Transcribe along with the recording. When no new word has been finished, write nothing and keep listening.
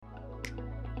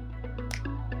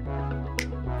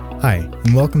Hi,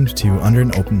 and welcome to Under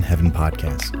an Open Heaven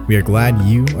podcast. We are glad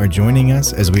you are joining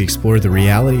us as we explore the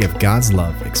reality of God's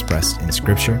love expressed in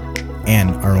Scripture and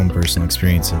our own personal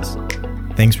experiences.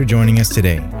 Thanks for joining us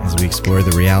today as we explore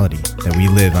the reality that we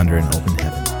live under an open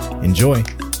heaven. Enjoy!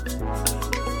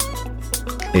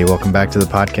 Hey, welcome back to the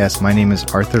podcast. My name is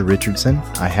Arthur Richardson.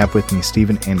 I have with me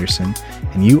Stephen Anderson,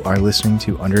 and you are listening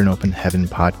to Under an Open Heaven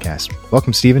podcast.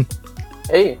 Welcome, Stephen.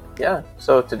 Hey, yeah.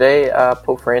 So today,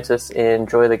 Pope Francis in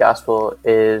Joy of the Gospel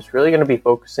is really going to be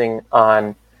focusing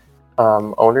on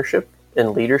ownership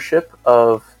and leadership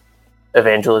of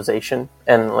evangelization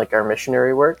and like our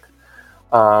missionary work.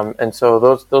 And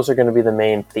so those are going to be the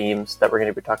main themes that we're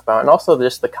going to be talking about, and also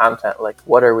just the content, like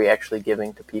what are we actually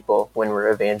giving to people when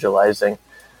we're evangelizing.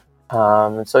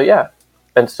 And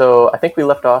so I think we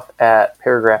left off at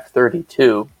paragraph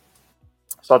 32.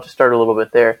 So I'll just start a little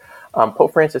bit there.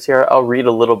 Pope Francis here, I'll read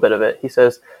a little bit of it. He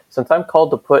says, "Since I'm called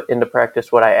to put into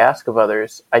practice what I ask of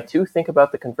others, I too think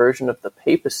about the conversion of the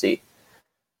papacy."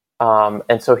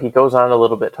 And so he goes on a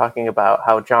little bit talking about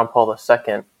how John Paul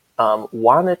II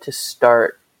wanted to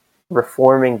start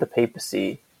reforming the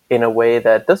papacy in a way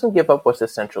that doesn't give up what's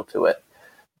essential to it,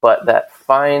 but that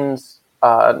finds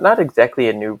not exactly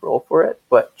a new role for it,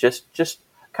 but just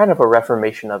kind of a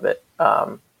reformation of it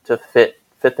to fit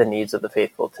the needs of the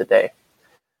faithful today.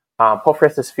 Pope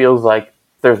Francis feels like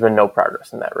there's been no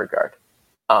progress in that regard.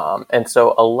 And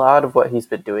so a lot of what he's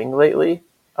been doing lately,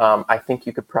 I think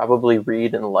you could probably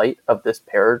read in light of this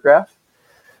paragraph.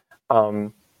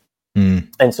 And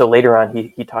so later on,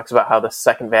 he talks about how the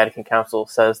Second Vatican Council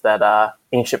says that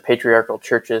ancient patriarchal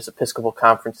churches, episcopal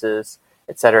conferences,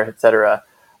 et cetera,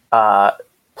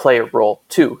 play a role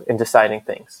too in deciding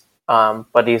things.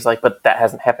 But he's like, but that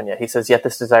hasn't happened yet. He says, yet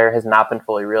this desire has not been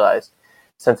fully realized,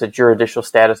 since the juridical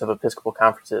status of episcopal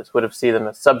conferences would have seen them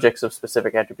as subjects of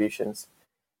specific attributions,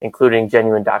 including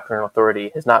genuine doctrinal authority,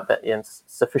 has not been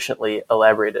sufficiently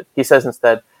elaborated. He says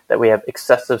instead that we have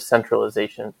excessive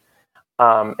centralization.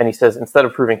 And he says, instead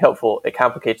of proving helpful, it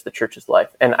complicates the church's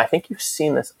life. And I think you've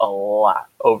seen this a lot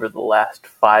over the last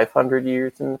 500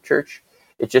 years in the church.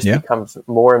 It just becomes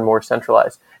more and more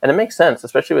centralized. And it makes sense,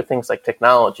 especially with things like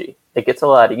technology. It gets a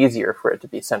lot easier for it to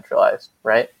be centralized,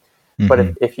 right? Mm-hmm.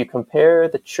 But if you compare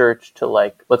the church to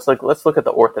let's look at the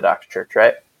Orthodox Church,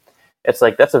 right? It's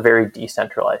like, that's a very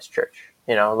decentralized church.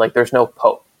 You know, like there's no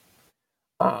pope.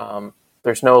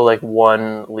 There's no like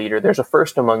one leader. There's a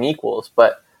first among equals,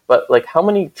 but like how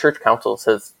many church councils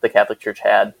has the Catholic Church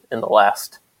had in the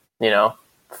last,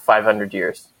 500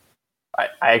 years? I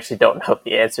actually don't know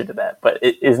the answer to that, but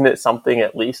isn't it something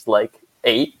at least like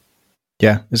 8?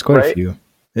 Yeah, there's quite a few.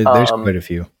 There's quite a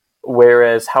few.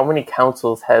 Whereas how many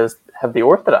councils have the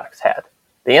Orthodox had?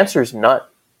 The answer is none.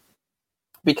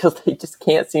 Because they just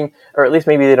can't seem, or at least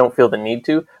maybe they don't feel the need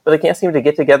to, but they can't seem to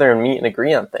get together and meet and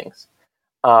agree on things.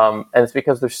 And it's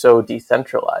because they're so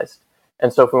decentralized.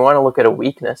 And so if we want to look at a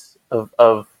weakness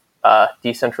of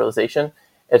decentralization,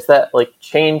 it's that like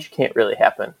change can't really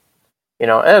happen. And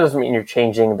that doesn't mean you're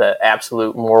changing the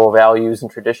absolute moral values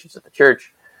and traditions of the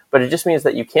church, but it just means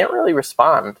that you can't really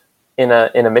respond in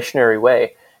a missionary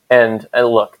way. And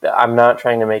look, I'm not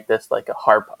trying to make this like a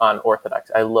harp on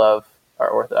Orthodox. I love our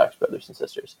Orthodox brothers and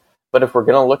sisters. But if we're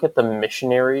going to look at the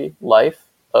missionary life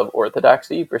of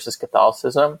Orthodoxy versus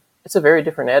Catholicism, it's a very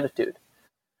different attitude.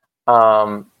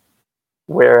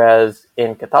 Whereas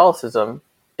in Catholicism,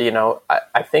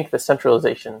 I think the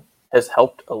centralization has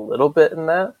helped a little bit in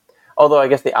that. Although I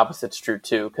guess the opposite's true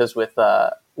too, because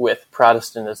with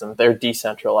Protestantism, they're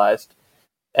decentralized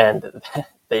and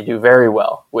they do very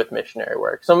well with missionary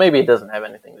work. So maybe it doesn't have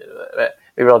anything to do with it.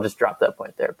 Maybe I'll just drop that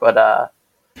point there. But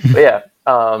yeah.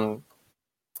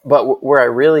 But where I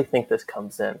really think this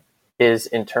comes in is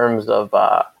in terms of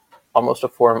almost a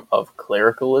form of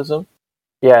clericalism.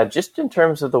 Yeah, just in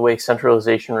terms of the way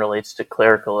centralization relates to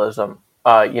clericalism.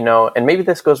 And maybe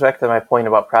this goes back to my point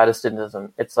about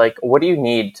Protestantism. It's like, what do you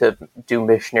need to do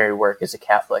missionary work as a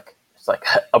Catholic? It's like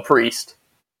a priest,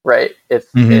 right?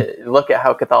 Look at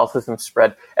how Catholicism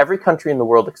spread. Every country in the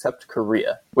world except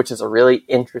Korea, which is a really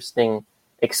interesting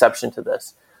exception to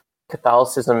this.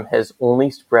 Catholicism has only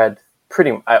spread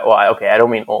I don't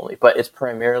mean only, but it's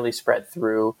primarily spread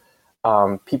through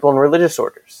people in religious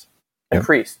orders and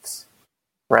priests,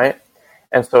 right?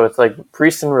 And so it's like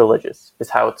priests and religious is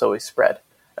how it's always spread.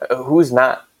 Who's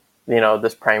not,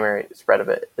 this primary spread of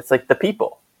it? It's like the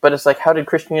people. But it's like, how did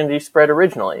Christianity spread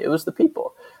originally? It was the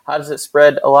people. How does it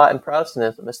spread a lot in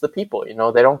Protestantism? It's the people. They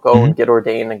don't go and get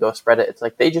ordained and go spread it. It's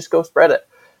like they just go spread it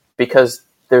because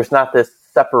there's not this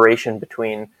separation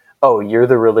between oh, you're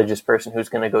the religious person who's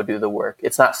going to go do the work.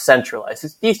 It's not centralized.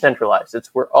 It's decentralized.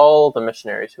 We're all the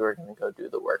missionaries who are going to go do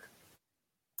the work.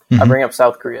 I bring up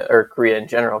South Korea, or Korea in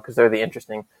general, because they're the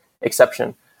interesting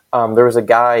exception. There was a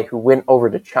guy who went over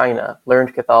to China,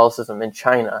 learned Catholicism in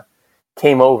China,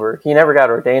 came over. He never got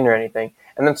ordained or anything,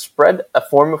 and then spread a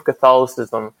form of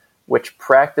Catholicism which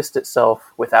practiced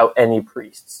itself without any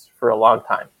priests for a long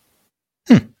time.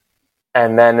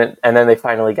 And then they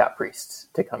finally got priests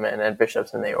to come in and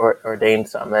bishops, and they ordained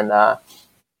some. And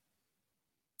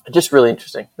just really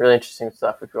interesting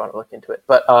stuff if you want to look into it.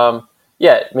 But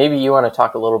yeah, maybe you want to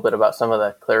talk a little bit about some of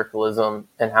the clericalism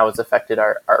and how it's affected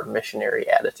our missionary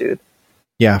attitude.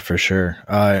 Yeah, for sure.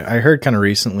 I heard kind of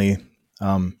recently,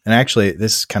 and actually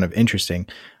this is kind of interesting.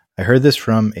 I heard this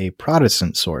from a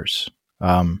Protestant source.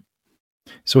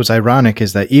 So what's ironic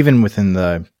is that even within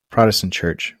the Protestant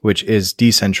church, which is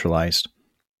decentralized,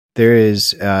 there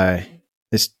is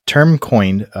this term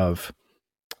coined of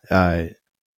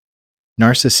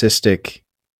narcissistic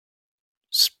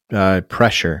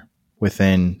pressure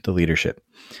within the leadership.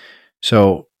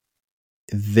 So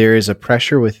there is a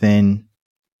pressure within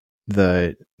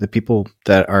the people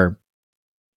that are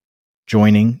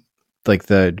joining, like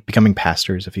the becoming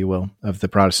pastors, if you will, of the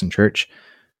Protestant church,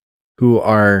 who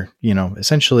are,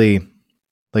 essentially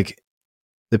like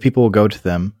the people will go to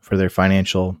them for their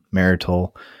financial,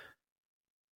 marital,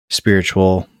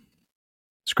 spiritual,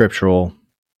 scriptural,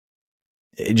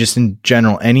 just in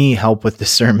general, any help with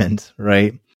discernment,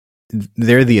 right?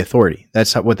 They're the authority.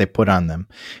 That's what they put on them.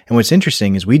 And what's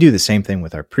interesting is we do the same thing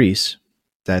with our priests,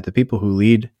 that the people who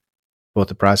lead both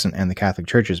the Protestant and the Catholic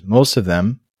churches,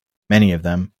 many of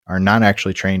them are not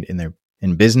actually trained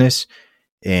in business,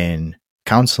 in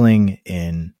counseling,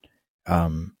 in, how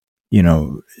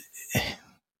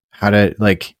to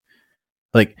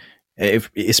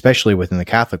especially within the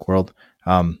Catholic world,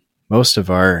 most of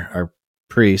our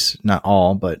priests, not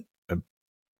all, but a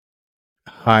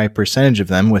high percentage of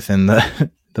them within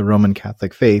the Roman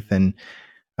Catholic faith, and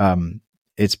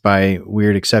it's by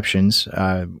weird exceptions,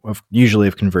 usually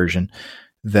of conversion,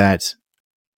 that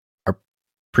our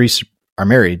priests are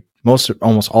married.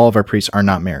 Almost all of our priests are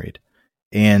not married,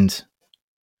 and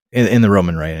in the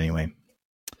Roman Rite anyway.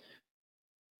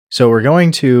 So we're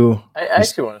going to... I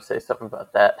actually want to say something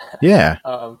about that. Yeah.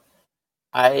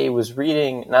 I was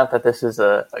reading, not that this is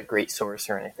a great source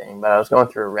or anything, but I was going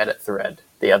through a Reddit thread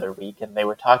the other week, and they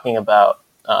were talking about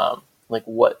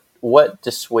what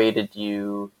dissuaded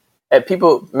you,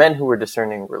 men who were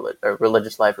discerning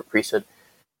religious life or priesthood.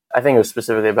 I think it was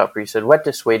specifically about priesthood. What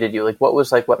dissuaded you?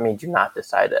 What made you not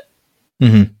decide it?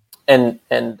 Mm-hmm.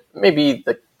 And maybe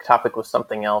the topic was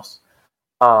something else,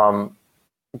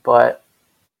 but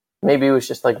maybe it was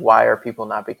just why are people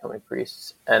not becoming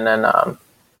priests? And then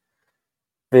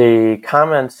the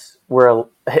comments were,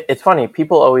 it's funny,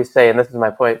 people always say, and this is my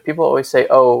point, people always say,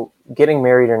 oh, getting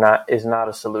married or not is not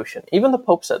a solution. Even the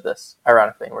Pope said this,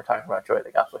 ironically, and we're talking about Joy of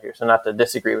the Gospel here, so not to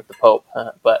disagree with the Pope,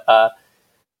 but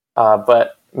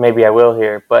maybe I will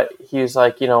here. But he's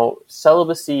like,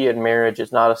 celibacy and marriage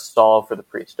is not a solve for the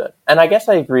priesthood. And I guess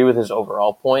I agree with his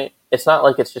overall point. It's not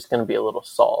like it's just going to be a little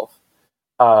solve.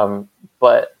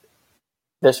 But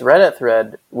this Reddit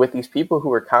thread with these people who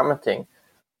were commenting,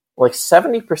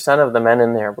 70% of the men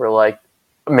in there were like,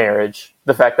 marriage,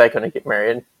 the fact that I couldn't get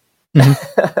married.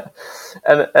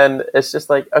 Mm-hmm. and it's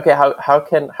just okay, how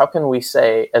can we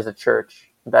say as a church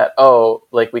that,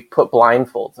 we put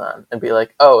blindfolds on and be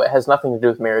like, oh, it has nothing to do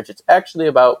with marriage, it's actually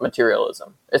about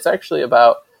materialism. It's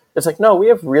no, we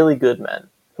have really good men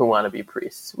who want to be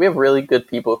priests. We have really good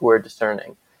people who are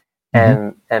discerning.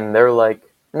 Mm-hmm. And they're like,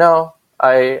 no,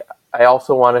 I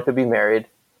also wanted to be married.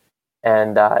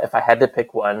 And if I had to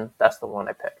pick one, that's the one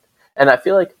I picked. And I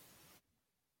feel like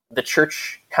the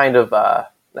church kind of,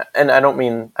 and I don't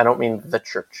mean the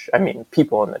church, I mean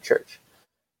people in the church,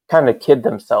 kind of kid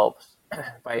themselves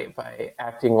by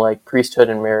acting like priesthood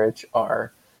and marriage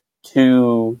are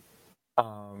two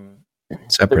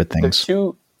separate things.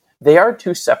 They are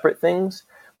two separate things,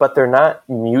 but they're not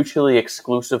mutually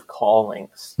exclusive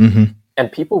callings. Mm-hmm.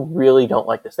 And people really don't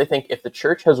like this. They think if the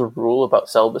church has a rule about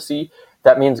celibacy,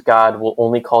 that means God will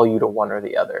only call you to one or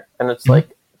the other. And it's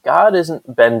like, God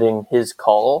isn't bending his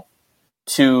call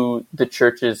to the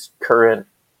church's current,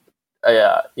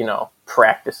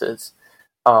 practices.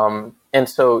 And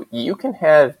so you can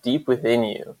have deep within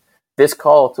you this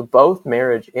call to both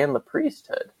marriage and the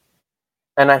priesthood.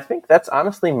 And I think that's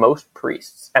honestly most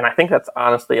priests. And I think that's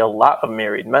honestly a lot of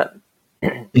married men.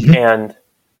 Mm-hmm. And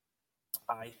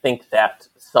I think that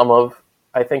it's kind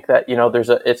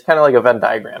of like a Venn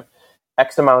diagram.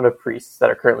 X amount of priests that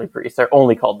are currently priests are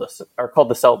only called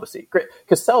the celibacy,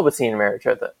 because celibacy and marriage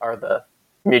are the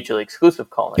mutually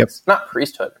exclusive callings, not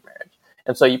priesthood and marriage.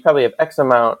 And so you probably have X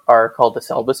amount are called to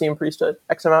celibacy and priesthood,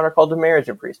 X amount are called to marriage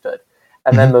and priesthood,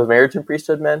 and then those marriage and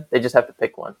priesthood men, they just have to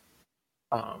pick one.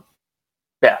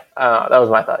 That was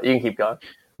my thought. You can keep going.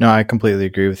 No, I completely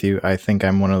agree with you. I think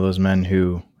I'm one of those men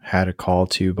who had a call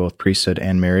to both priesthood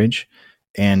and marriage.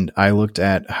 And I looked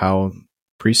at how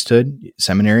priesthood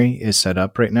seminary is set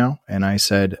up right now. And I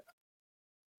said,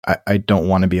 I don't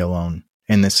want to be alone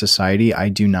in this society. I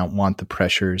do not want the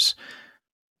pressures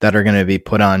that are going to be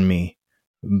put on me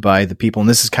by the people. And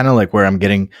this is kind of like where I'm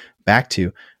getting back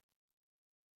to.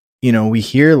 You know, we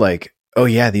hear like, oh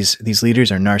yeah, these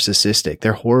leaders are narcissistic.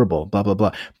 They're horrible, blah, blah,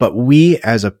 blah. But we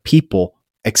as a people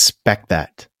expect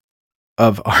that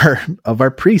of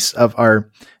our priests,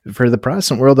 for the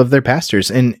Protestant world, of their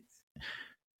pastors. And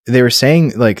they were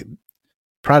saying, like,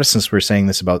 Protestants were saying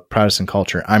this about Protestant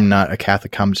culture. I'm not a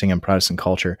Catholic commenting on Protestant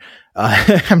culture.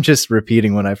 I'm just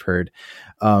repeating what I've heard.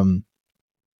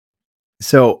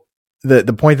 So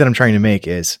the point that I'm trying to make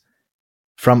is,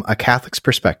 from a Catholic's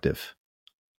perspective,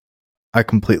 I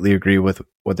completely agree with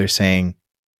what they're saying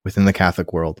within the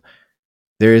Catholic world.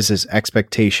 There is this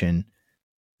expectation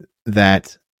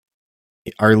that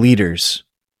our leaders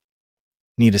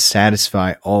need to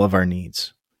satisfy all of our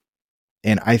needs.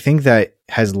 And I think that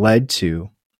has led to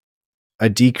a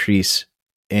decrease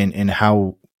in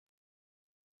how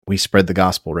we spread the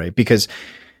gospel, right? Because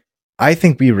I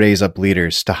think we raise up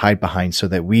leaders to hide behind so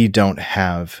that we don't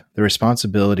have the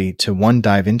responsibility to, one,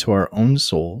 dive into our own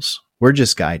souls. We're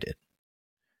just guided.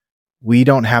 We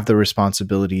don't have the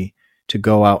responsibility to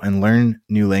go out and learn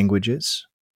new languages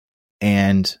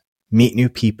and meet new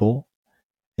people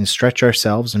and stretch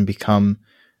ourselves and become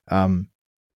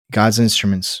God's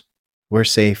instruments. We're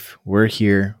safe. We're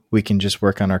here. We can just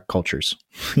work on our cultures.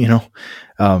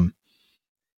 I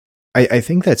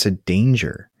think that's a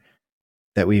danger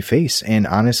that we face. And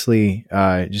honestly,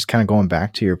 just kind of going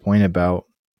back to your point about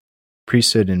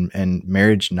priesthood and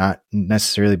marriage not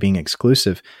necessarily being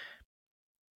exclusive,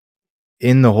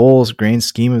 in the whole grand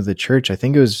scheme of the church, I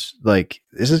think it was like,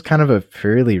 this is kind of a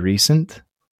fairly recent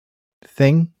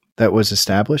thing that was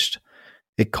established.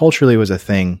 It culturally was a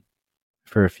thing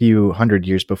for a few hundred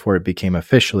years before it became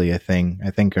officially a thing.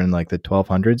 I think in like the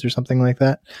 1200s or something like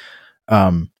that.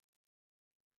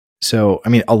 So, I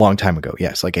mean, a long time ago.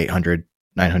 Yes, like 800,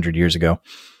 900 years ago.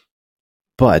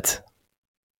 But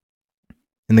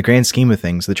in the grand scheme of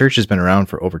things, the church has been around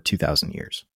for over 2,000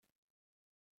 years.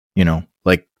 You know,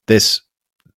 like this,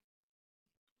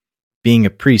 being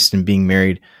a priest and being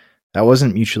married, that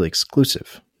wasn't mutually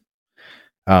exclusive.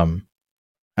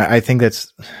 I think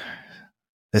that's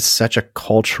such a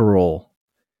cultural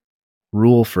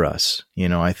rule for us. You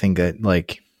know, I think that,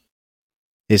 like,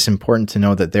 it's important to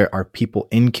know that there are people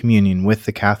in communion with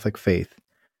the Catholic faith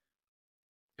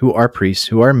who are priests,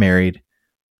 who are married,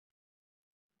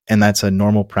 and that's a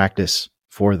normal practice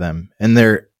for them. And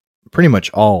they're pretty much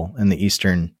all in the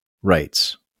Eastern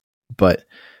rites. But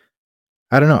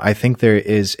I don't know. I think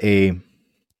there's a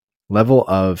level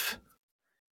of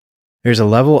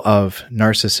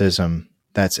narcissism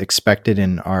that's expected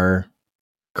in our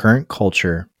current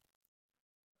culture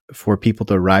for people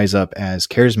to rise up as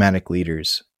charismatic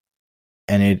leaders.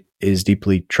 And it is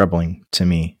deeply troubling to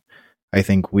me. I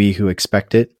think we who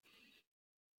expect it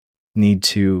need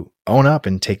to own up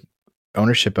and take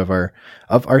ownership of our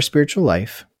spiritual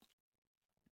life,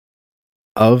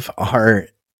 of our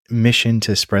mission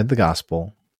to spread the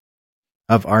gospel,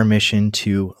 of our mission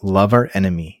to love our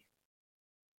enemy,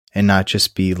 and not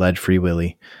just be led free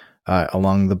willy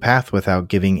along the path without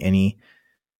giving any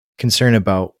concern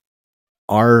about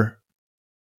our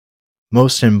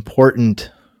most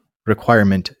important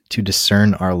requirement to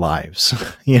discern our lives,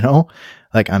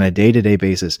 like on a day-to-day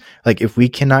basis. Like, if we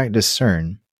cannot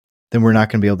discern, then we're not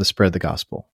going to be able to spread the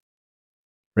gospel,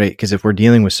 right? Because if we're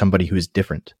dealing with somebody who is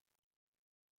different,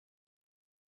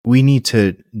 we need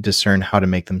to discern how to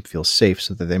make them feel safe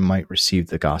so that they might receive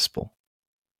the gospel.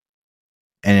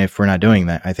 And if we're not doing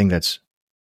that, I think that's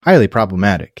highly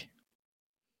problematic.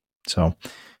 So,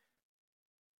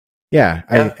 yeah.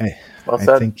 Thank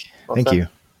you.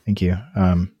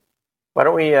 Why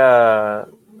don't we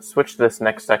switch to this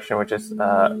next section, which is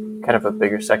kind of a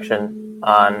bigger section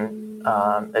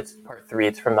on, it's part 3.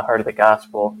 It's from the heart of the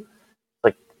gospel.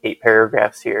 Like 8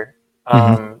 paragraphs here.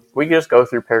 We can just go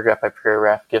through paragraph by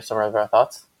paragraph, give some of our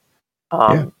thoughts.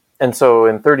 And so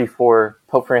in 34,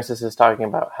 Pope Francis is talking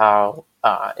about how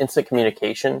instant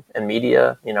communication and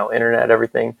media, internet,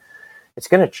 everything, it's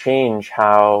going to change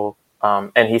how,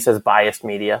 and he says biased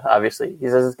media, obviously. He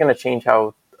says it's going to change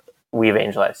how we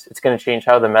evangelize. It's going to change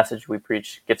how the message we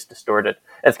preach gets distorted.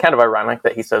 It's kind of ironic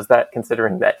that he says that,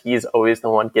 considering that he's always the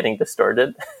one getting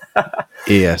distorted.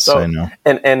 Yes, so, I know.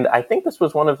 And I think this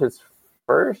was one of his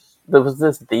first. Was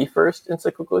this the first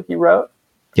encyclical he wrote?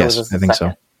 Yes, I think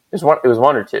so. It was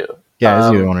one or two. Yeah, it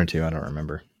was either one or two. I don't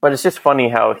remember. But it's just funny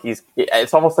how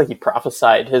it's almost like he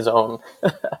prophesied his own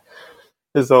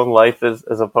life as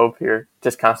a pope here,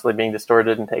 just constantly being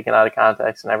distorted and taken out of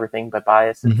context and everything by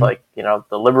bias. It's like, the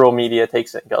liberal media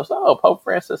takes it and goes, oh, Pope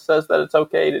Francis says that it's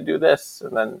okay to do this.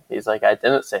 And then he's like, I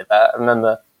didn't say that. And then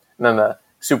the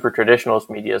super traditionalist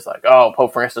media is like, oh,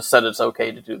 Pope Francis said it's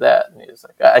okay to do that. And he's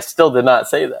like, I still did not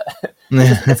say that.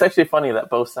 It's actually funny that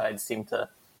both sides seem to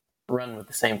run with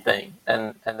the same thing,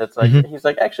 and it's like he's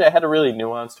like, actually, I had a really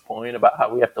nuanced point about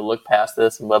how we have to look past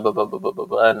this and blah blah blah blah blah blah,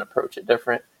 blah and approach it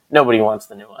different. Nobody wants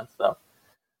the nuance though.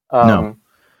 No,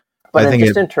 but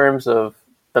in terms of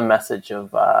the message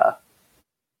of our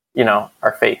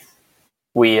faith,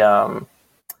 we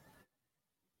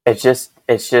it's just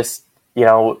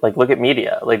like, look at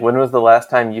media. Like, when was the last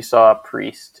time you saw a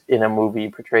priest in a movie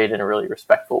portrayed in a really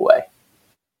respectful way?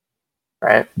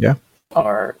 Right? Yeah.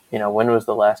 Or, when was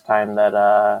the last time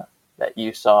that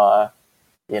you saw,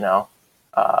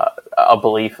 a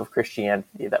belief of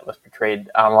Christianity that was portrayed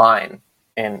online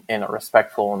in a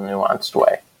respectful and nuanced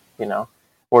way,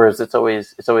 Whereas it's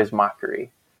always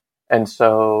mockery. And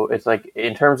so it's like,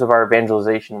 in terms of our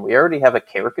evangelization, we already have a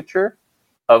caricature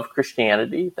of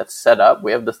Christianity that's set up.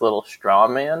 We have this little straw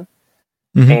man.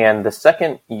 And the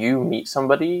second you meet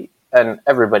somebody, and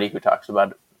everybody who talks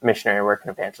about missionary work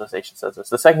and evangelization says this,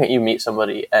 the second you meet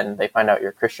somebody and they find out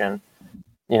you're Christian,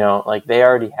 like, they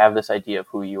already have this idea of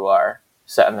who you are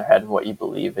set in their head and what you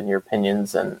believe and your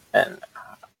opinions and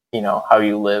how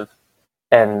you live.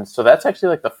 And so that's actually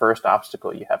like the first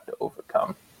obstacle you have to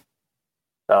overcome.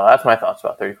 So that's my thoughts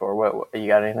about 34. What you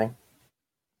got anything?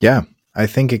 Yeah, I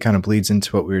think it kind of bleeds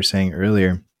into what we were saying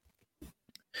earlier.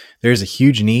 There's a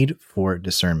huge need for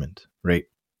discernment, right?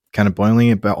 Kind of boiling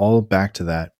it all back to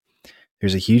that.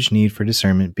 There's a huge need for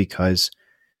discernment because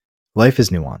life is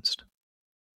nuanced.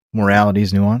 Morality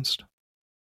is nuanced.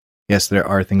 Yes, there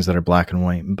are things that are black and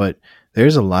white, but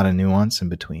there's a lot of nuance in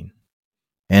between.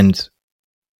 And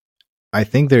I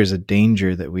think there's a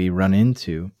danger that we run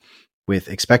into with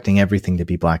expecting everything to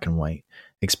be black and white,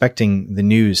 expecting the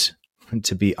news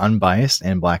to be unbiased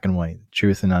and black and white,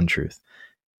 truth and untruth.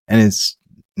 And it's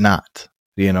not,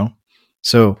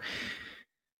 So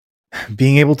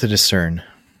being able to discern,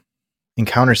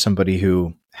 encounter somebody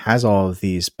who has all of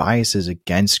these biases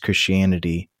against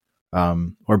Christianity,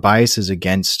 or biases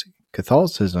against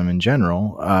Catholicism in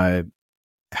general,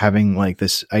 having like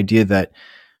this idea that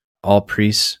all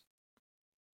priests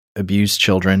abuse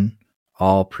children,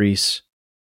 all priests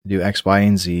do X, Y,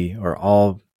 and Z, or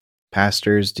all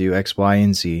pastors do X, Y,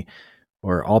 and Z,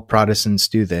 or all Protestants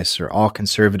do this, or all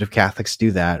conservative Catholics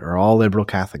do that, or all liberal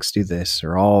Catholics do this,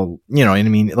 or all, what I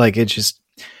mean? Like, it's just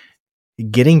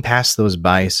getting past those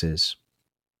biases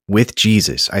with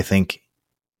Jesus, I think,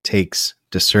 takes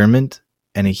discernment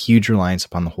and a huge reliance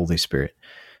upon the Holy Spirit.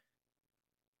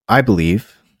 I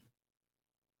believe,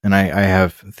 and I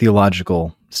have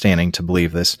theological standing to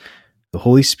believe this, the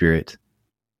Holy Spirit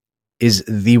is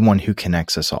the one who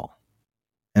connects us all.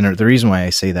 And the reason why I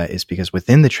say that is because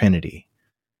within the Trinity,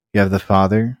 you have the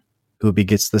Father who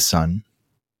begets the Son,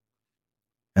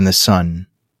 and the Son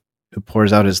who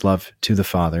pours out his love to the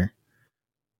Father.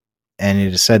 And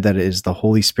it is said that it is the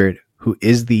Holy Spirit who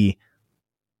is the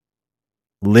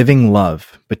living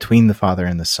love between the Father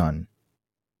and the Son.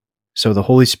 So the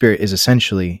Holy Spirit is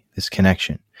essentially this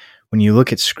connection. When you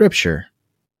look at Scripture,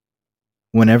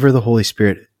 whenever the Holy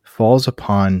Spirit falls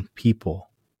upon people,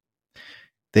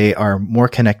 they are more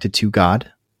connected to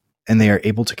God, and they are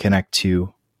able to connect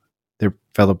to their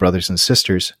fellow brothers and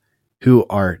sisters who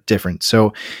are different.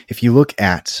 So if you look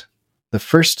at the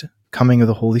first coming of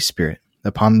the Holy Spirit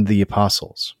upon the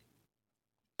apostles,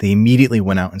 they immediately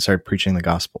went out and started preaching the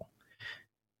gospel.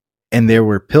 And there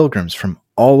were pilgrims from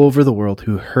all over the world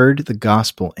who heard the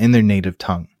gospel in their native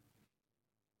tongue.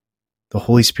 The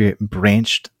Holy Spirit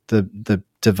branched the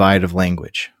divide of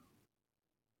language,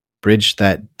 bridged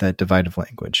that divide of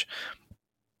language.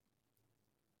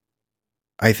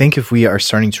 I think if we are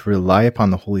starting to rely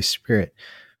upon the Holy Spirit,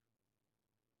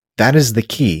 that is the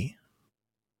key.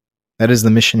 That is the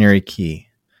missionary key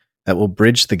that will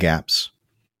bridge the gaps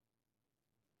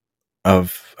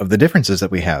of the differences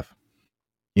that we have.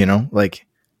 Like,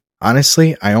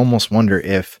 honestly, I almost wonder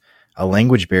if a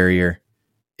language barrier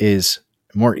is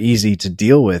more easy to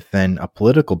deal with than a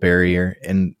political barrier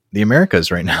in the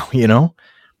Americas right now,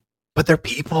 But they're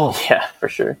people. Yeah, for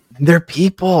sure. They're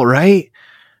people, right?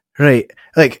 Right.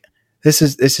 Like this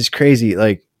is crazy.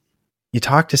 Like you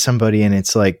talk to somebody and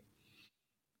it's like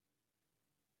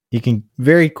you can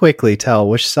very quickly tell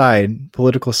which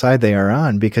political side they are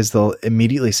on, because they'll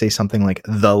immediately say something like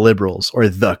the liberals or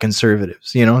the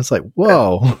conservatives. You know, it's like,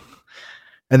 whoa.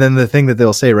 And then the thing that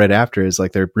they'll say right after is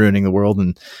like they're ruining the world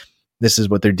and this is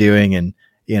what they're doing, and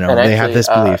you know, and actually, they have this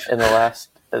belief. In the last,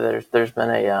 there's been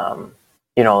a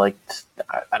like,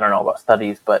 I don't know about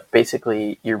studies, but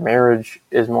basically your marriage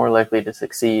is more likely to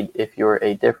succeed if you're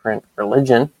a different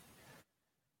religion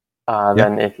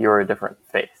than if you're a different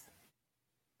faith.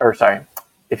 Or sorry,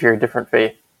 if you're a different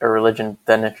faith or religion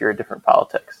than if you're a different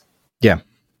politics. Yeah.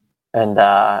 And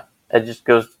it just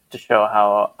goes to show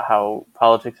how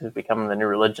politics has become the new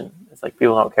religion. It's like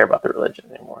people don't care about the religion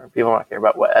anymore. People don't care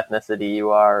about what ethnicity you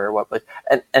are or what place.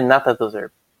 And not that those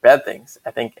are bad things.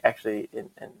 I think actually in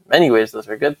many ways those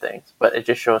are good things, but it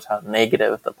just shows how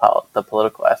negative the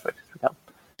political aspect has become.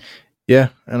 Yeah,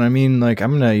 and I mean, like,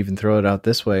 I'm gonna even throw it out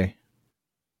this way.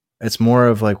 It's more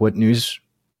of like what news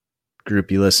group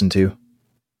you listen to,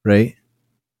 right?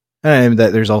 And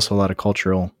that there's also a lot of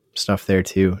cultural stuff there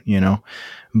too, you know.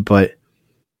 But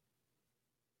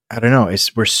I don't know.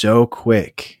 We're so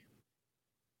quick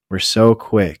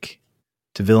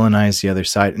to villainize the other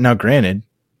side. Now, granted,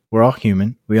 we're all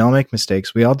human. We all make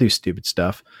mistakes. We all do stupid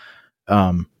stuff.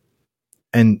 And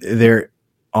there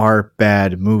are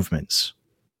bad movements,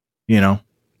 you know,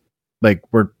 like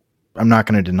I'm not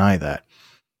going to deny that.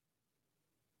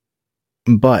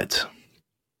 But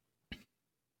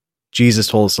Jesus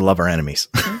told us to love our enemies,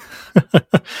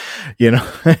 you know,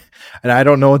 and I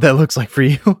don't know what that looks like for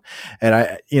you.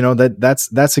 And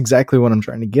that's exactly what I'm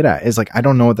trying to get at, is like, I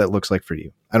don't know what that looks like for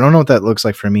you. I don't know what that looks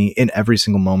like for me in every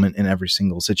single moment, in every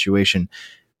single situation.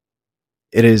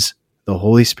 It is the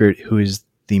Holy Spirit who is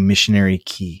the missionary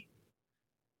key.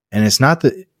 And it's not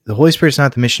the Holy Spirit's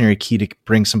not the missionary key to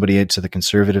bring somebody into the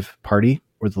conservative party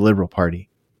or the liberal party.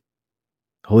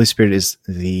 The Holy Spirit is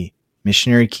the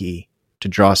missionary key to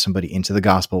draw somebody into the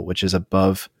gospel, which is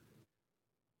above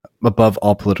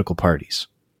all political parties.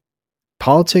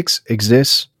 Politics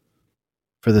exists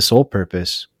for the sole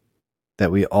purpose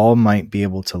that we all might be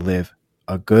able to live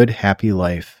a good, happy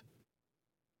life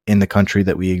in the country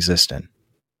that we exist in.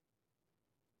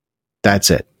 That's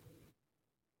it.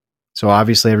 So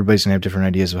obviously everybody's going to have different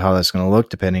ideas of how that's going to look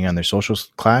depending on their social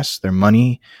class, their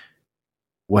money,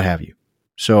 what have you.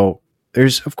 So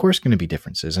there's, of course, going to be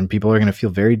differences, and people are going to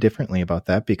feel very differently about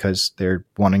that because they're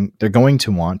going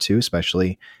to want to,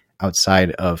 especially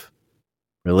outside of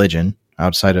religion,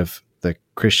 outside of the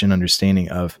Christian understanding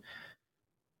of,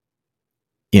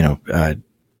 you know,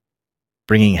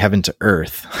 bringing heaven to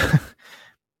earth.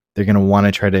 They're going to want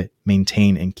to try to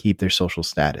maintain and keep their social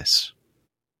status,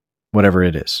 whatever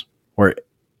it is, or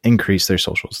increase their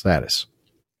social status.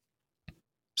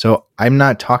 So I'm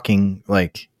not talking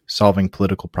like solving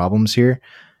political problems here.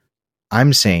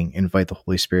 I'm saying invite the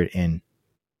Holy Spirit in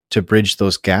to bridge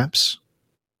those gaps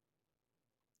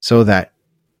so that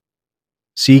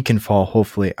seed can fall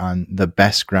hopefully on the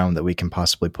best ground that we can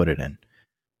possibly put it in.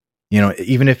 You know,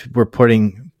 even if we're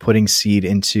putting seed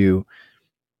into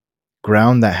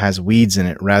ground that has weeds in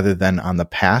it rather than on the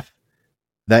path,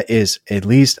 that is at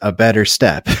least a better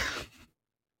step.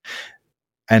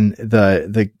 And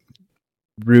the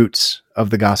roots of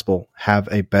the gospel have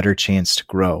a better chance to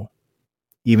grow,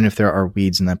 even if there are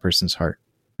weeds in that person's heart,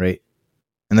 right?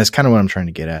 And that's kind of what I'm trying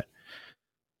to get at.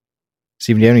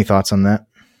 Steven, do you have any thoughts on that?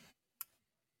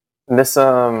 This, in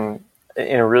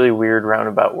a really weird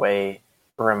roundabout way,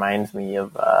 reminds me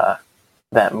of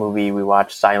that movie we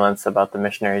watched, Silence, about the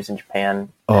missionaries in Japan.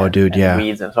 Oh, dude, yeah.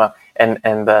 Weeds and so on.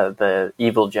 And the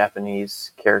evil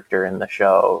Japanese character in the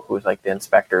show, who's like the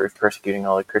inspector who's persecuting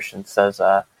all the Christians, says,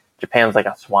 Japan's like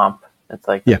a swamp. It's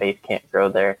like the faith can't grow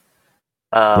there.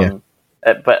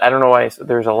 But I don't know why.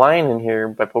 There's a line in here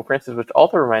by Pope Francis, which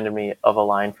also reminded me of a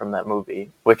line from that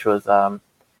movie, which was,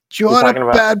 you are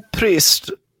a bad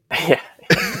priest. Yeah.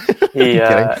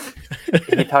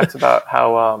 He talks about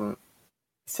how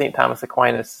St. Thomas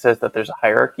Aquinas says that there's a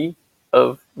hierarchy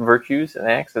of virtues and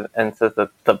acts, and says that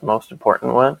the most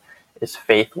important one is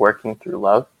faith working through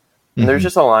love. And there's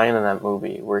just a line in that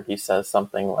movie where he says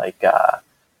something like,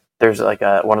 there's like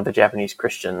one of the Japanese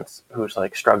Christians who's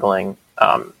like struggling.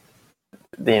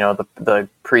 The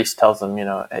priest tells him,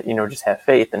 just have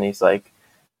faith. And he's like,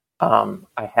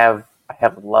 I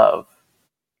have love.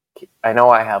 I know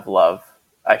I have love.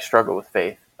 I struggle with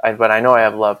faith, but I know I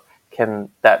have love. Can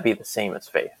that be the same as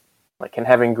faith? Like, can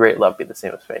having great love be the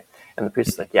same as faith? And the priest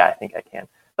is like, yeah, I think I can.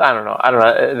 I don't know.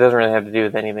 It doesn't really have to do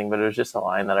with anything, but it was just a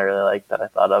line that I really liked that I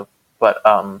thought of. But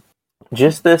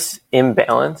just this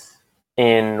imbalance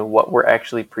in what we're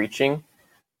actually preaching.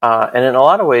 And in a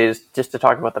lot of ways, just to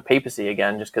talk about the papacy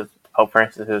again, just because Pope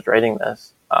Francis was writing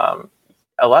this,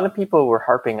 a lot of people were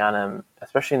harping on him,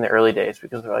 especially in the early days,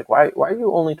 because they're like, why are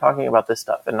you only talking about this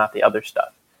stuff and not the other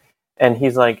stuff? And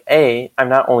he's like, A, I'm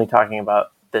not only talking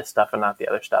about this stuff and not the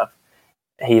other stuff.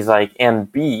 He's like,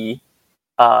 and B,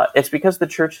 it's because the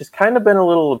church has kind of been a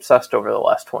little obsessed over the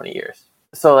last 20 years.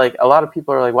 So like a lot of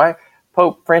people are like, why,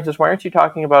 Pope Francis, why aren't you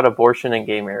talking about abortion and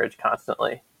gay marriage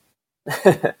constantly?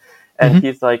 And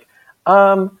he's like,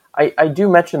 I do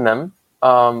mention them,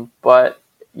 but,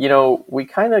 you know, we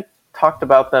kind of talked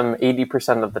about them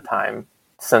 80% of the time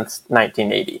since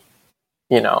 1980,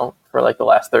 you know, for like the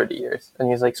last 30 years. And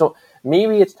he's like, so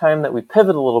maybe it's time that we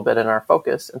pivot a little bit in our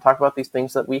focus and talk about these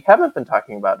things that we haven't been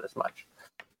talking about as much.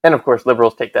 And of course,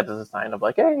 liberals take that as a sign of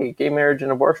like, hey, gay marriage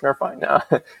and abortion are fine now.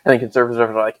 And then conservatives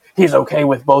are like, he's okay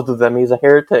with both of them. He's a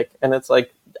heretic. And it's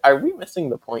like, are we missing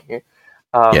the point here?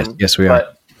 Yes, we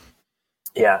are.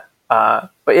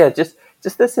 But yeah,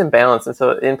 just this imbalance. And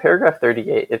so in paragraph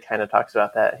 38, it kind of talks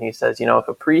about that. And he says, you know, if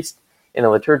a priest in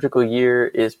a liturgical year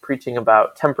is preaching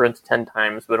about temperance 10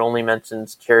 times, but only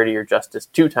mentions charity or justice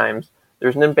 2 times,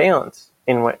 there's an imbalance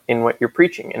in what you're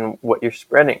preaching and what you're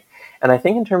spreading. And I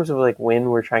think in terms of like when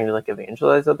we're trying to like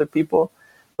evangelize other people,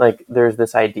 like there's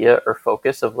this idea or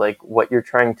focus of like what you're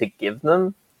trying to give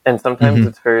them. And sometimes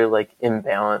it's very like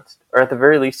imbalanced, or at the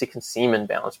very least it can seem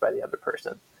imbalanced by the other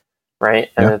person. Right.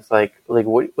 And it's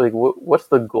what's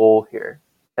the goal here?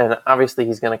 And obviously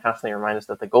he's going to constantly remind us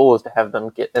that the goal is to have them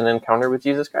get an encounter with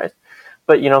Jesus Christ.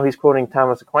 But, you know, he's quoting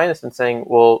Thomas Aquinas and saying,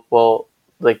 well,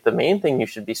 like the main thing you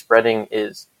should be spreading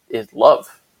is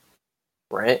love.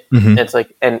 Right. It's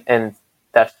like, and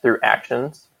that's through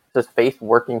actions. It's faith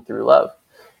working through love.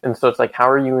 And so it's like, how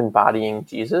are you embodying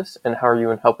Jesus, and how are you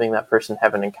helping that person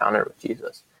have an encounter with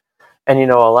Jesus? And, you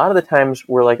know, a lot of the times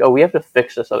we're like, oh, we have to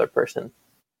fix this other person,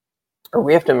 or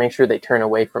we have to make sure they turn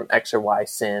away from X or Y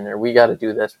sin, or we got to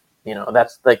do this. You know,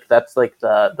 that's like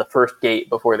the first gate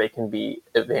before they can be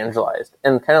evangelized.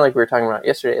 And kind of like we were talking about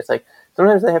yesterday, it's like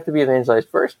sometimes they have to be evangelized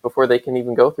first before they can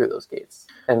even go through those gates.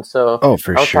 And so I was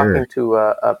talking to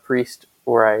a priest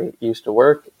where I used to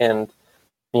work, and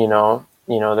you know,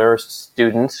 there were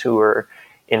students who were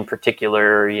in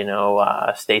particular, you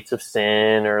know, states of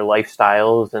sin or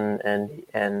lifestyles,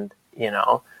 and you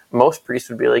know, most priests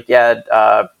would be like,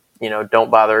 yeah, you know, don't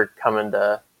bother coming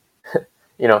to,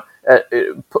 you know,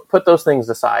 put those things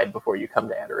aside before you come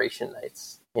to adoration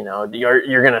nights. You know,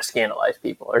 you're going to scandalize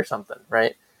people or something,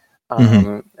 right?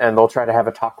 And they'll try to have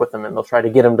a talk with them, and they'll try to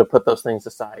get them to put those things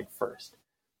aside first.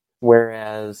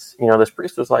 Whereas, you know, this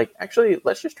priest was like, actually,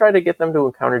 let's just try to get them to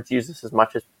encounter Jesus as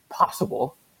much as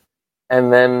possible.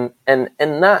 And then, and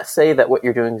not say that what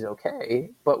you're doing is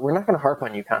okay, but we're not going to harp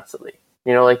on you constantly.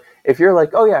 You know, like if you're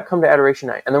like, oh yeah, come to adoration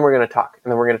night, and then we're going to talk,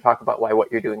 and then we're going to talk about why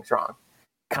what you're doing is wrong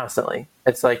constantly.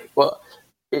 It's like, well,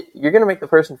 you're going to make the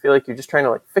person feel like you're just trying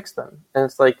to like fix them. And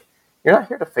it's like, you're not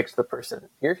here to fix the person.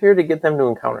 You're here to get them to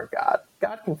encounter God.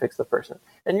 God can fix the person.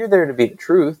 And you're there to be the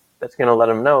truth that's going to let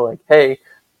them know, like, hey,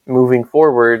 moving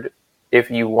forward, if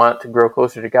you want to grow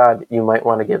closer to God, you might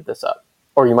want to give this up,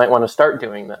 or you might want to start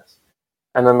doing this.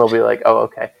 And then they'll be like, oh,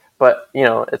 okay. But, you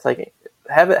know, it's like,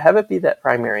 have it be that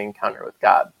primary encounter with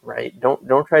God, right?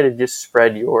 Don't try to just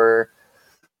spread your,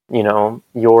 you know,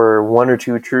 your 1 or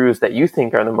 2 truths that you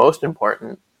think are the most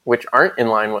important, which aren't in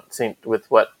line with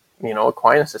what, you know,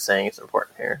 Aquinas is saying is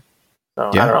important here. So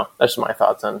I don't know. That's my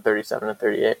thoughts on 37 and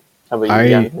 38. How about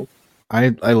you?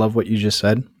 I love what you just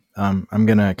said. I'm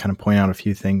going to kind of point out a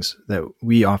few things that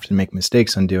we often make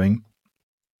mistakes on doing.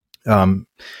 And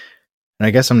I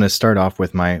guess I'm going to start off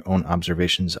with my own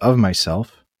observations of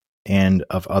myself and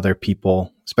of other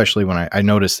people, especially when I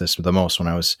noticed this the most when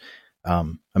I was a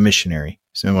missionary.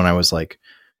 So when I was like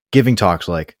giving talks,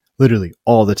 like literally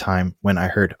all the time, when I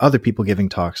heard other people giving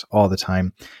talks all the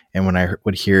time, and when I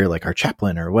would hear like our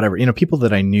chaplain or whatever, you know, people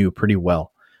that I knew pretty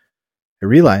well, I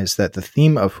realized that the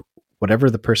theme of whatever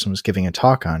the person was giving a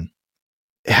talk on,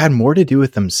 it had more to do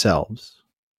with themselves,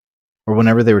 or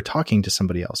whenever they were talking to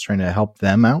somebody else, trying to help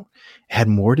them out, it had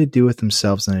more to do with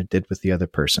themselves than it did with the other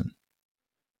person.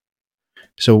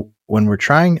 So when we're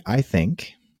trying, I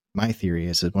think my theory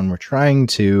is that when we're trying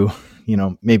to, you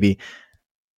know, maybe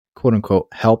quote unquote,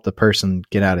 help the person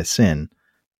get out of sin,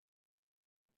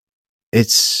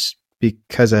 it's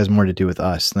because it has more to do with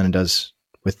us than it does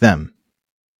with them.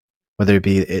 Whether it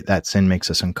be that sin makes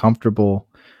us uncomfortable,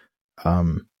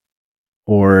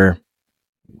 or,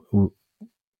 you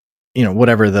know,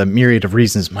 whatever the myriad of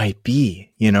reasons might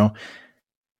be, you know.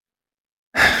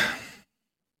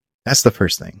 That's the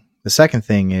first thing. The second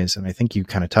thing is, and I think you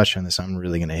kind of touched on this, I'm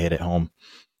really going to hit it home,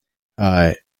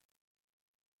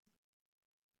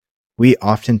 we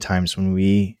oftentimes, when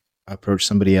we approach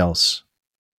somebody else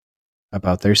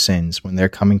about their sins, when they're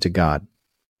coming to God,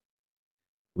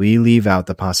 we leave out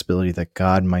the possibility that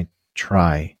God might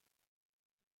try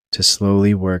to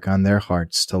slowly work on their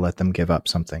hearts to let them give up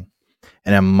something.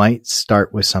 And it might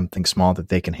start with something small that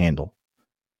they can handle,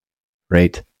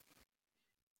 right?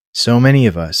 So many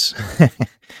of us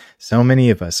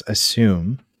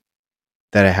assume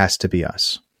that it has to be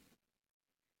us,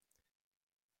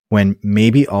 when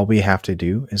maybe all we have to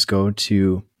do is go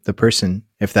to the person,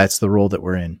 if that's the role that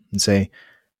we're in, and say,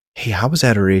 hey, how was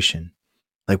adoration?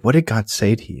 Like, what did God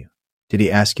say to you? Did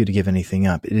he ask you to give anything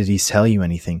up? Did he tell you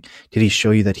anything? Did he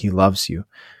show you that he loves you?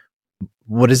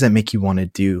 What does that make you want to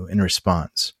do in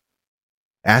response?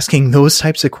 Asking those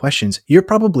types of questions, you're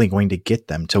probably going to get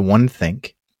them to, one,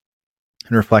 think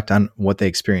and reflect on what they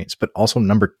experience. But also,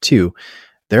 number two,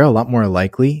 they're a lot more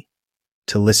likely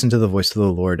to listen to the voice of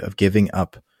the Lord of giving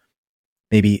up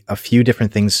maybe a few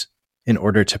different things in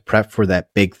order to prep for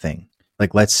that big thing.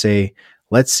 Like, let's say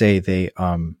they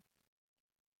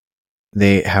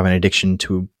have an addiction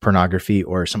to pornography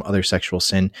or some other sexual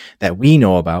sin that we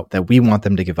know about, that we want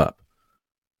them to give up.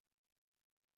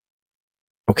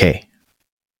 Okay.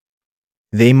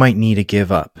 They might need to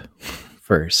give up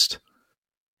first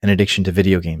an addiction to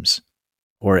video games,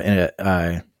 or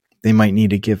they might need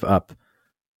to give up,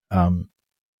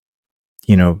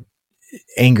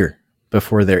 anger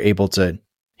before they're able to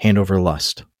hand over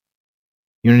lust.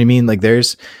 You know what I mean? Like,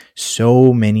 there's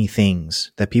so many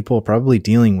things that people are probably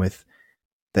dealing with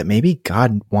that maybe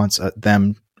God wants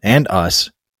them and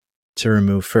us to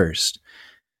remove first.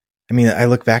 I mean, I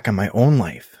look back on my own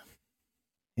life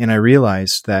and I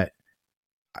realized that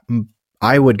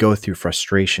I would go through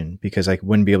frustration because I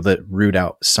wouldn't be able to root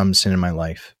out some sin in my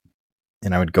life.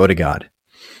 And I would go to God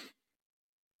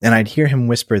and I'd hear him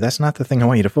whisper, that's not the thing I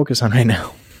want you to focus on right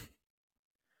now.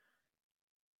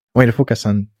 I want you to focus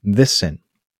on this sin.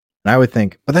 And I would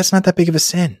think, but that's not that big of a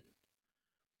sin.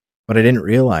 What I didn't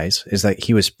realize is that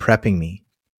he was prepping me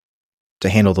to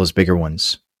handle those bigger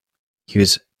ones. He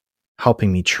was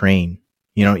helping me train.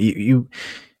 You know, you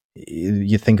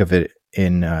think of it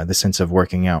in the sense of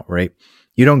working out, right?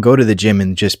 You don't go to the gym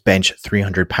and just bench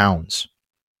 300 pounds.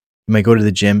 You might go to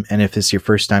the gym, and if it's your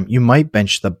first time, you might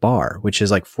bench the bar, which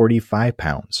is like 45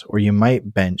 pounds, or you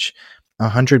might bench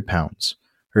 100 pounds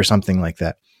or something like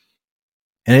that.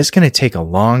 And it's going to take a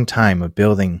long time of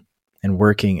building and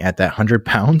working at that 100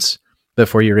 pounds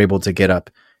before you're able to get up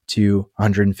to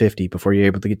 150, before you're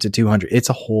able to get to 200. It's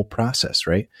a whole process,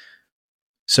 right?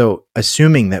 So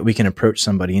assuming that we can approach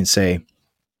somebody and say,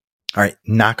 all right,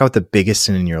 knock out the biggest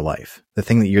sin in your life, the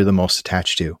thing that you're the most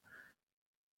attached to,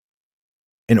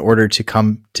 in order to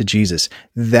come to Jesus,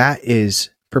 that is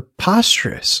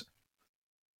preposterous.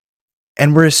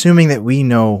 And we're assuming that we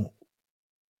know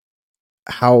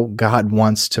how God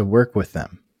wants to work with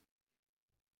them.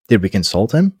 Did we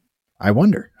consult him? I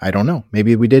wonder. I don't know.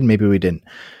 Maybe we did, maybe we didn't.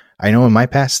 I know in my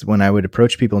past, when I would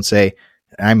approach people and say,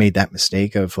 I made that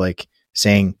mistake of like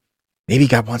saying, maybe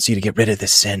God wants you to get rid of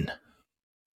this sin.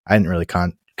 I didn't really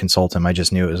consult him. I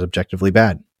just knew it was objectively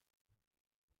bad.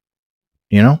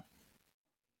 You know?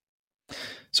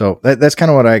 So that's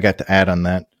kind of what I got to add on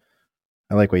that.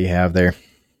 I like what you have there.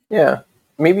 Yeah.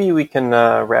 Maybe we can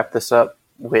wrap this up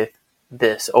with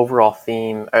this overall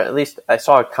theme, or at least I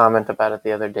saw a comment about it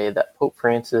the other day that Pope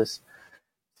Francis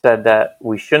said that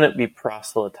we shouldn't be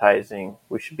proselytizing,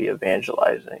 we should be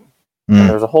evangelizing. And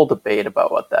there was a whole debate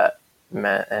about what that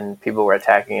meant, and people were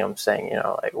attacking him, saying,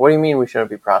 like, what do you mean we shouldn't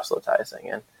be proselytizing?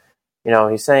 And,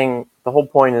 he's saying the whole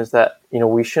point is that,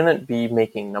 we shouldn't be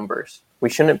making numbers. We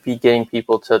shouldn't be getting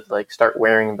people to, like, start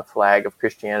wearing the flag of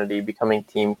Christianity, becoming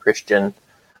Team Christian,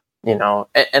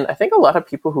 and I think a lot of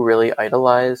people who really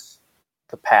idolize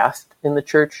the past in the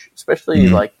church, especially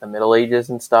like the Middle Ages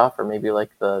and stuff, or maybe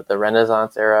like the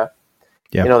Renaissance era,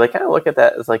 they kind of look at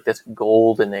that as like this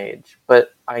golden age.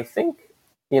 But I think,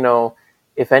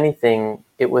 if anything,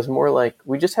 it was more like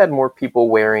we just had more people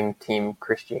wearing Team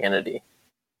Christianity,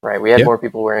 right? We had more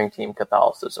people wearing Team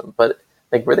Catholicism, but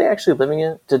like, were they actually living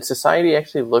it? Did society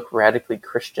actually look radically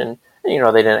Christian?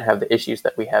 And, they didn't have the issues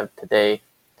that we have today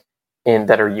and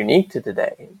that are unique to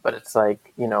today. But it's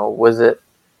like, was it,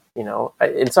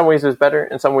 in some ways it was better,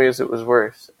 in some ways it was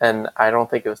worse. And I don't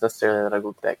think it was necessarily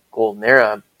that golden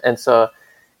era. And so,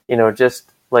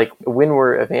 just like when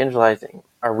we're evangelizing,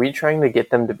 are we trying to get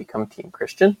them to become Team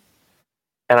Christian?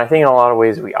 And I think in a lot of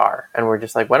ways we are. And we're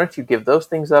just like, why don't you give those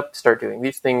things up, start doing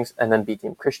these things, and then be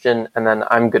Team Christian, and then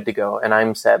I'm good to go, and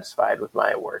I'm satisfied with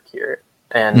my work here.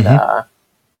 And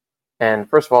and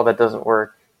first of all, that doesn't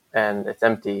work, and it's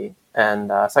empty.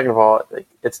 And second of all, like,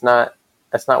 that's not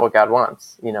what God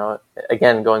wants.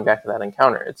 Again, going back to that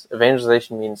encounter, it's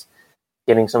evangelization means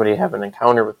getting somebody to have an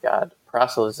encounter with God.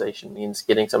 Proselytization means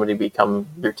getting somebody to become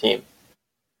your team.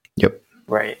 Yep.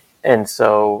 Right. And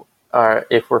so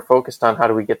if we're focused on how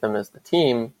do we get them as the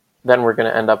team, then we're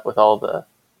going to end up with all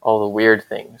the weird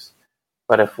things.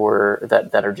 But if we're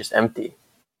that are just empty.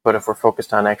 But if we're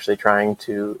focused on actually trying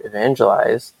to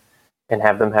evangelize and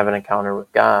have them have an encounter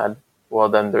with God, well,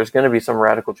 then there's going to be some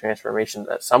radical transformation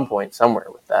at some point somewhere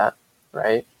with that,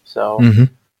 right? So,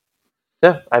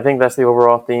 yeah, I think that's the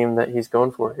overall theme that he's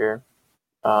going for here.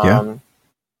 I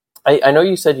know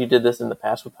you said you did this in the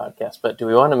past with podcasts, but do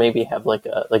we want to maybe have like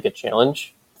a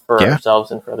challenge for ourselves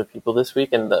and for other people this week?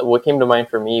 And what came to mind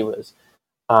for me was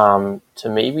to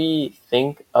maybe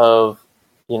think of,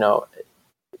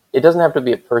 it doesn't have to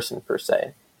be a person per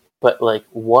se, but like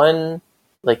one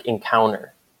like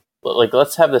encounter. Like,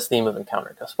 let's have this theme of encounter,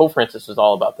 because Pope Francis was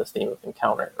all about this theme of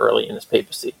encounter early in his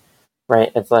papacy,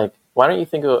 right? It's like, why don't you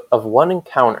think of one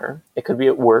encounter? It could be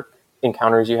at work,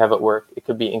 encounters you have at work. It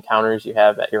could be encounters you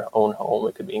have at your own home.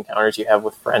 It could be encounters you have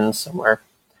with friends somewhere.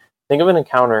 Think of an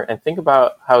encounter and think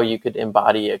about how you could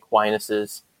embody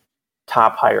Aquinas's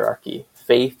top hierarchy,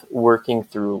 faith working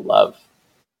through love,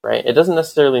 right? It doesn't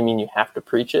necessarily mean you have to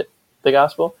preach it, the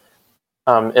gospel.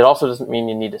 It also doesn't mean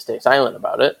you need to stay silent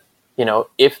about it.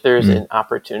 If there's an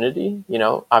opportunity,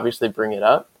 obviously bring it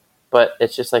up. But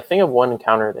it's just like, think of one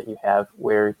encounter that you have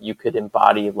where you could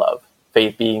embody love,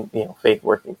 faith being, faith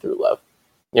working through love.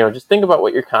 Just think about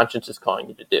what your conscience is calling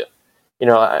you to do.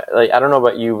 I don't know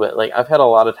about you, but like, I've had a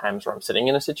lot of times where I'm sitting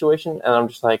in a situation and I'm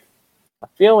just like, I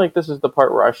feel like this is the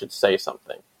part where I should say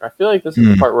something. Or I feel like this is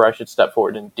the part where I should step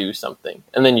forward and do something.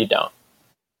 And then you don't,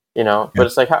 but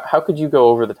it's like, how could you go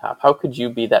over the top? How could you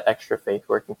be that extra faith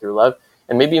working through love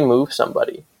and maybe move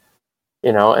somebody,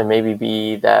 and maybe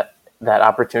be that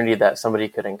opportunity that somebody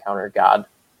could encounter God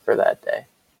for that day.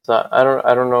 So I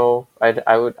don't know.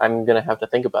 I'm going to have to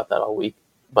think about that all week,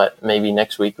 but maybe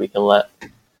next week we can let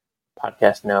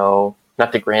podcast know,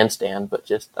 not to grandstand, but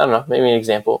just, I don't know, maybe an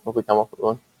example if we come up with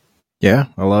one. Yeah,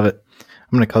 I love it.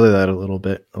 I'm going to color that a little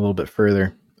bit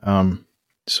further.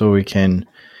 So we can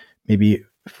maybe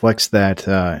flex that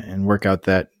and work out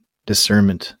that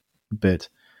discernment a bit.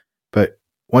 But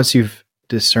once you've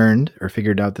discerned or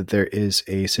figured out that there is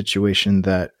a situation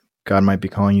that God might be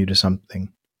calling you to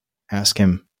something, ask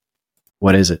him,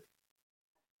 what is it?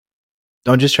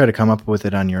 Don't just try to come up with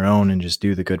it on your own and just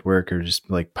do the good work or just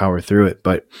like power through it,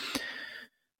 but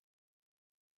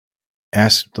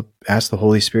ask the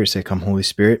Holy Spirit, say, come Holy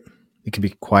Spirit. It could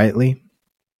be quietly.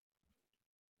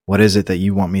 What is it that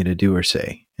you want me to do or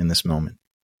say in this moment?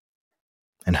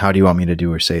 And how do you want me to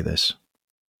do or say this?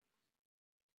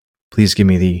 Please give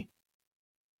me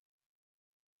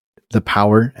the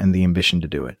power and the ambition to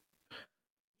do it.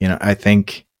 I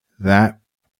think that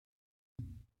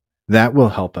will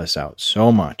help us out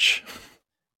so much,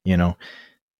 and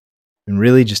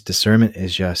really just discernment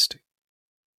is just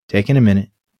taking a minute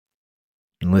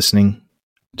and listening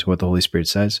to what the Holy Spirit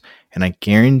says. And I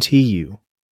guarantee you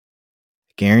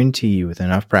with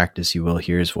enough practice, you will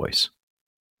hear his voice.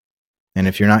 And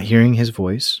if you're not hearing his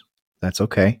voice, that's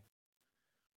okay.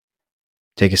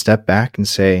 Take a step back and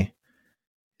say,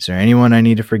 is there anyone I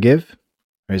need to forgive?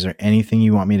 Or is there anything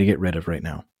you want me to get rid of right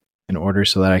now in order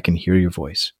so that I can hear your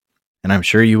voice? And I'm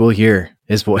sure you will hear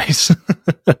his voice.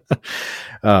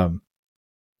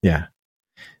 Yeah.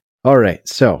 All right.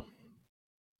 So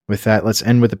with that, let's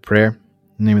end with a prayer.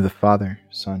 In the name of the Father,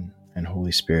 Son, and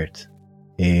Holy Spirit.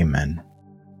 Amen.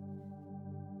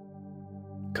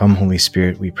 Come, Holy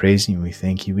Spirit, we praise you, we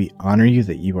thank you, we honor you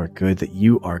that you are good, that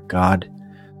you are God.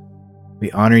 We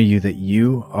honor you that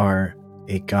you are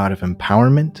a God of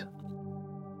empowerment,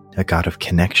 a God of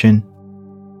connection,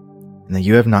 and that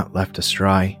you have not left us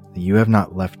dry, that you have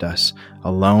not left us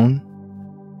alone,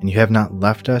 and you have not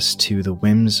left us to the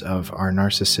whims of our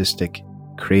narcissistic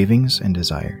cravings and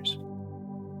desires.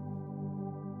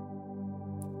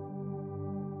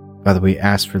 Father, we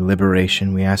ask for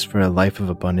liberation. We ask for a life of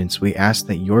abundance. We ask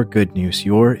that your good news,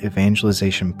 your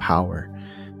evangelization power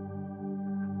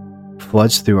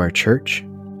floods through our church,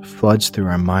 floods through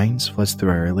our minds, floods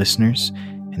through our listeners,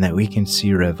 and that we can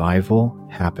see revival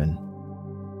happen.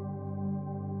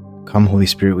 Come, Holy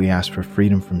Spirit, we ask for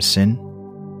freedom from sin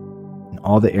in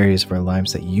all the areas of our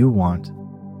lives that you want,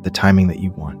 the timing that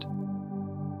you want.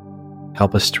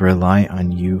 Help us to rely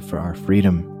on you for our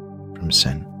freedom from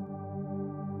sin.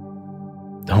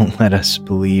 Don't let us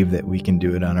believe that we can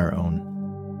do it on our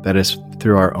own. That is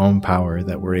through our own power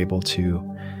that we're able to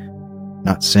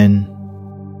not sin.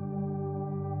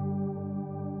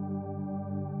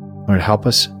 Lord, help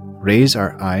us raise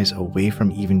our eyes away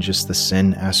from even just the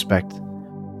sin aspect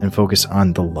and focus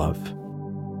on the love.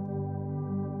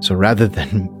 So rather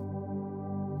than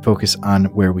focus on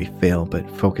where we fail, but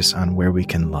focus on where we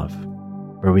can love,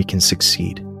 where we can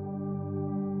succeed.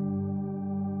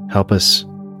 Help us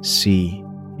see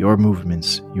your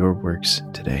movements, your works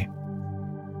today.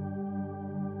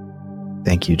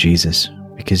 Thank you, Jesus,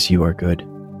 because you are good,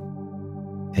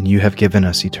 and you have given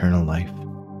us eternal life.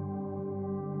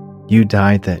 You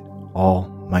died that all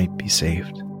might be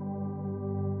saved.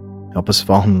 Help us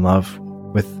fall in love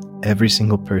with every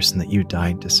single person that you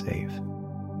died to save.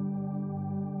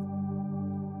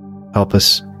 Help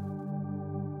us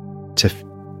to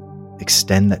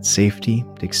extend that safety,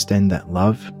 to extend that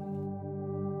love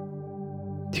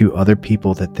to other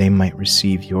people, that they might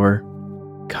receive your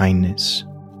kindness,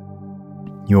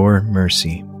 your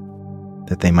mercy,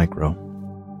 that they might grow.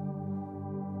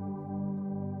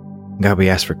 God, we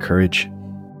ask for courage,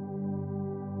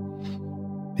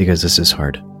 because this is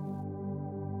hard.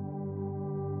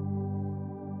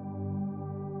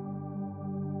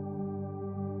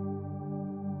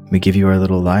 We give you our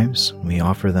little lives. We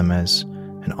offer them as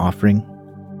an offering,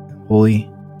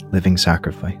 holy, living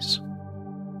sacrifice.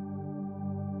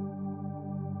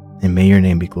 And may your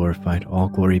name be glorified. All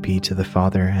glory be to the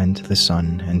Father, and to the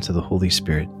Son, and to the Holy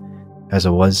Spirit, as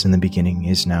it was in the beginning,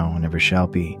 is now, and ever shall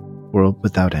be, world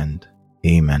without end.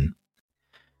 Amen.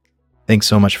 Thanks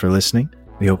so much for listening.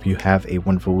 We hope you have a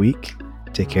wonderful week.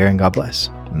 Take care and God bless.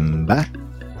 Bye.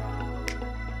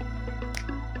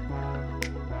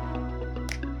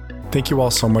 Thank you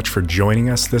all so much for joining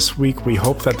us this week. We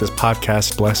hope that this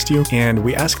podcast blessed you, and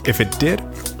we ask if it did,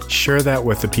 share that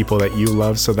with the people that you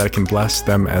love so that it can bless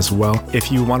them as well.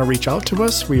 If you want to reach out to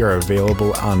us, we are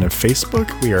available on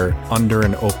Facebook. We are Under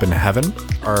an Open Heaven.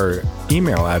 Our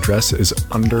email address is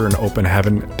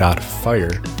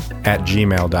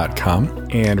underanopenheaven.fire@gmail.com,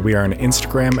 and we are on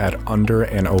Instagram at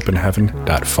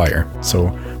underanopenheaven.fire.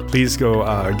 So please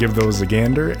go give those a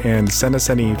gander and send us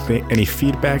any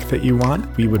feedback that you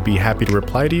want. We would be happy to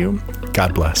reply to you.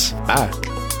 God bless. Bye.